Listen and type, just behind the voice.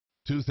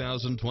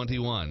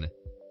2021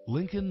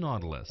 Lincoln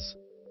Nautilus.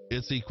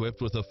 It's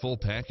equipped with a full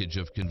package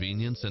of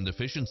convenience and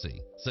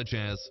efficiency, such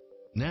as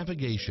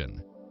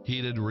navigation,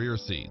 heated rear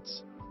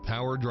seats,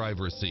 power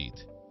driver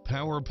seat,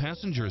 power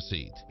passenger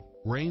seat,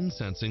 rain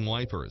sensing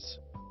wipers,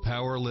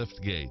 power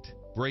liftgate,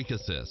 brake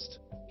assist,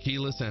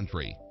 keyless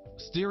entry,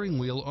 steering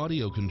wheel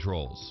audio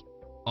controls,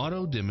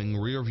 auto dimming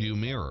rear view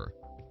mirror,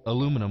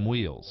 aluminum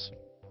wheels,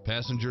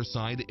 passenger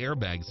side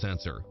airbag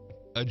sensor,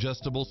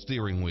 adjustable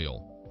steering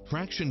wheel,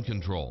 traction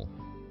control,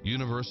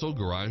 universal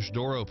garage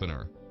door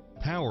opener,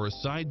 power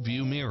side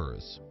view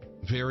mirrors,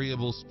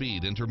 variable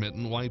speed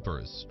intermittent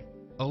wipers,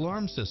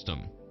 alarm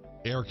system,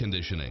 air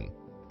conditioning,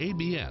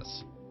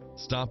 ABS.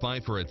 Stop by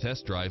for a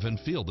test drive and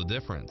feel the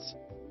difference.